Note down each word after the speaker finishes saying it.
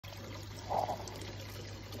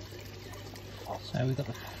So we've got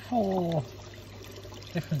the 4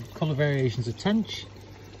 different colour variations of tench.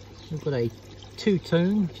 We've got a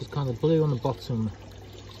two-tone, which is kind of blue on the bottom,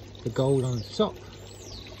 the gold on the top.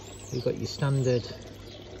 We've got your standard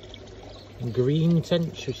green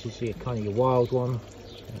tench, which is your kind of your wild one.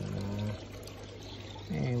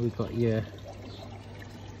 And we've got your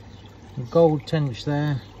gold tench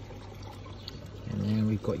there. And then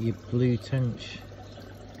we've got your blue tench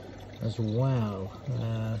as well.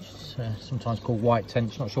 Sometimes called white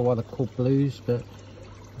tench, not sure why they're called blues, but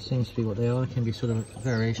it seems to be what they are. It can be sort of a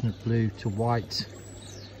variation of blue to white.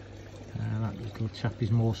 That little chap is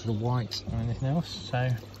more sort of white than anything else. So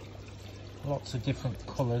lots of different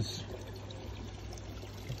colours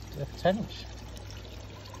of tench.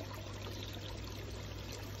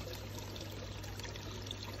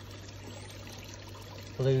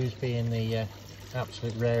 Blues being the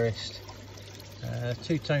absolute rarest.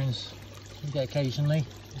 Two tones you get occasionally.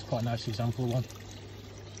 It's quite a nice example one.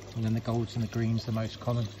 And then the golds and the greens the most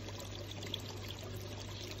common.